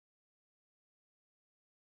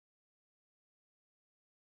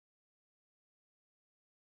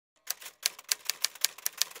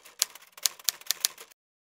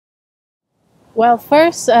Well,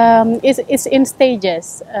 first, it's in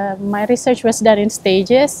stages. My research was done in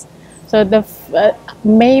stages, so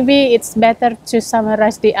maybe it's better to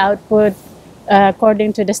summarize the output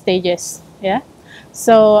according to the stages. Yeah.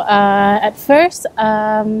 So at first,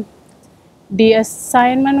 the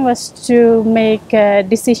assignment was to make a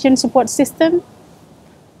decision support system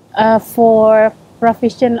for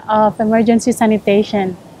provision of emergency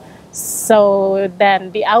sanitation. So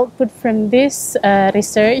then the output from this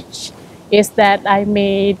research is that I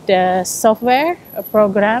made a software, a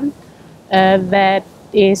program that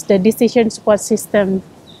is the decision support system.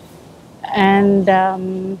 And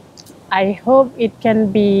I hope it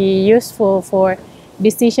can be useful for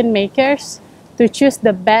decision makers to choose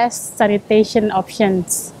the best sanitation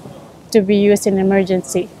options to be used in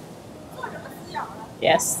emergency.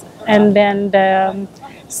 Yes. And then the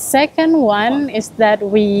second one is that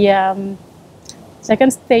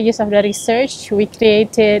second stages of the research, we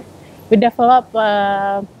developed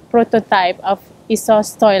a prototype of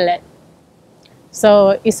ESOS toilet.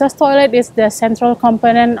 So ESOS toilet is the central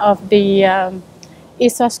component of the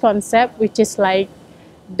ESOS concept, which is like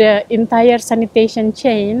the entire sanitation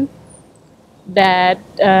chain that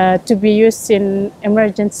to be used in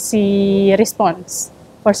emergency response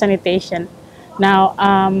for sanitation. Now,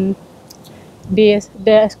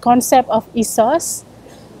 the concept of ESOS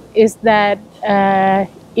is that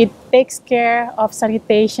it takes care of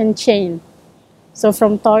sanitation chain. So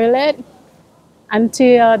from toilet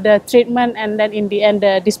until the treatment and then in the end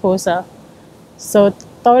the disposal. So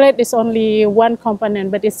toilet is only one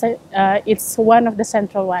component, but it's one of the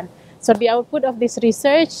central one. So the output of this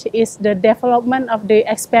research is the development of the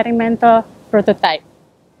experimental prototype.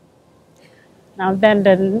 Now then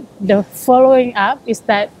the following up is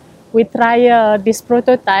that we trial this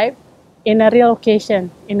prototype in a real occasion,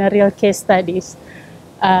 in a real case studies.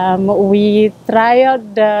 We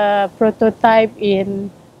trialed the prototype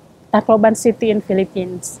in Tacloban City in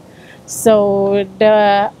Philippines. So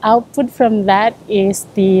the output from that is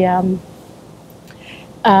the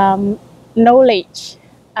knowledge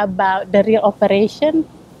about the real operation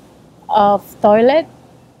of toilet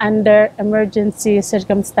under emergency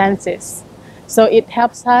circumstances. So it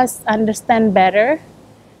helps us understand better,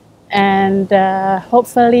 and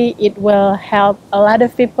hopefully it will help a lot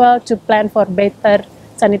of people to plan for better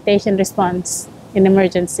sanitation response in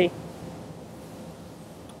emergency.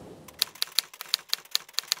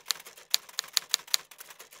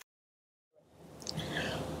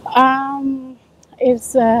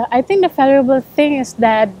 I think the valuable thing is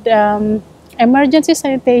that emergency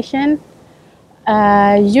sanitation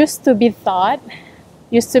used to be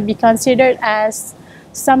considered as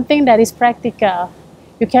something that is practical.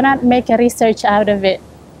 You cannot make a research out of it.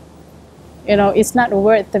 You know, it's not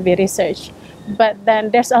worth to be researched. But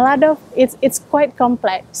then there's a lot of, it's quite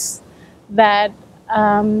complex that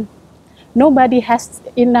nobody has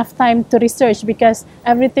enough time to research because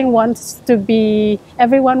everyone wants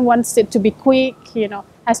it to be quick, you know,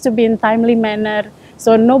 has to be in timely manner.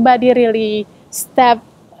 So nobody really stepped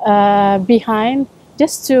behind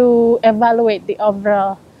just to evaluate the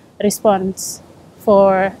overall response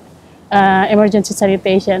for emergency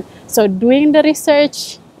sanitation. So doing the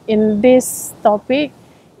research in this topic,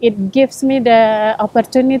 it gives me the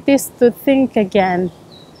opportunities to think again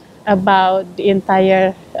about the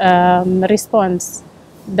entire response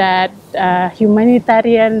that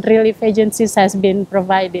humanitarian relief agencies has been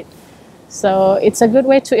provided. So it's a good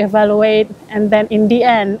way to evaluate, and then in the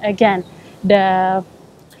end, again,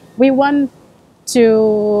 we want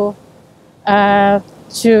to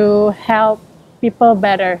help people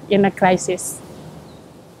better in a crisis.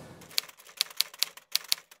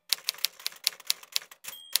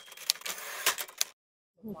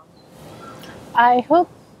 I hope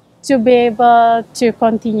to be able to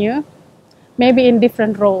continue, maybe in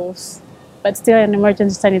different roles, but still in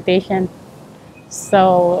emergency sanitation.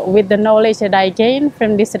 So with the knowledge that I gained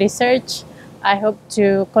from this research, I hope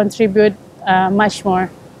to contribute much more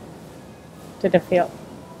to the field.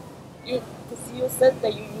 You said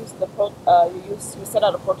that you used you set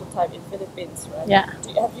out a prototype in Philippines, right? Yeah.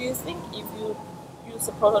 Do you think if you use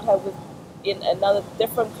a prototype in another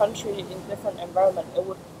different country in different environment, it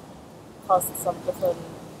would cause some different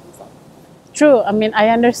results? True. I mean, I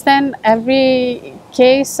understand every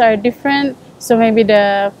case are different. So maybe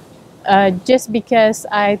just because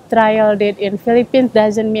I trialed it in Philippines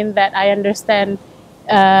doesn't mean that I understand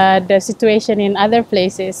the situation in other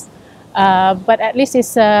places. But at least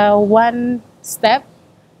it's one step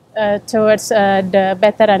towards the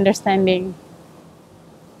better understanding.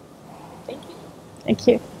 Thank you. Thank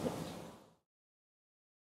you.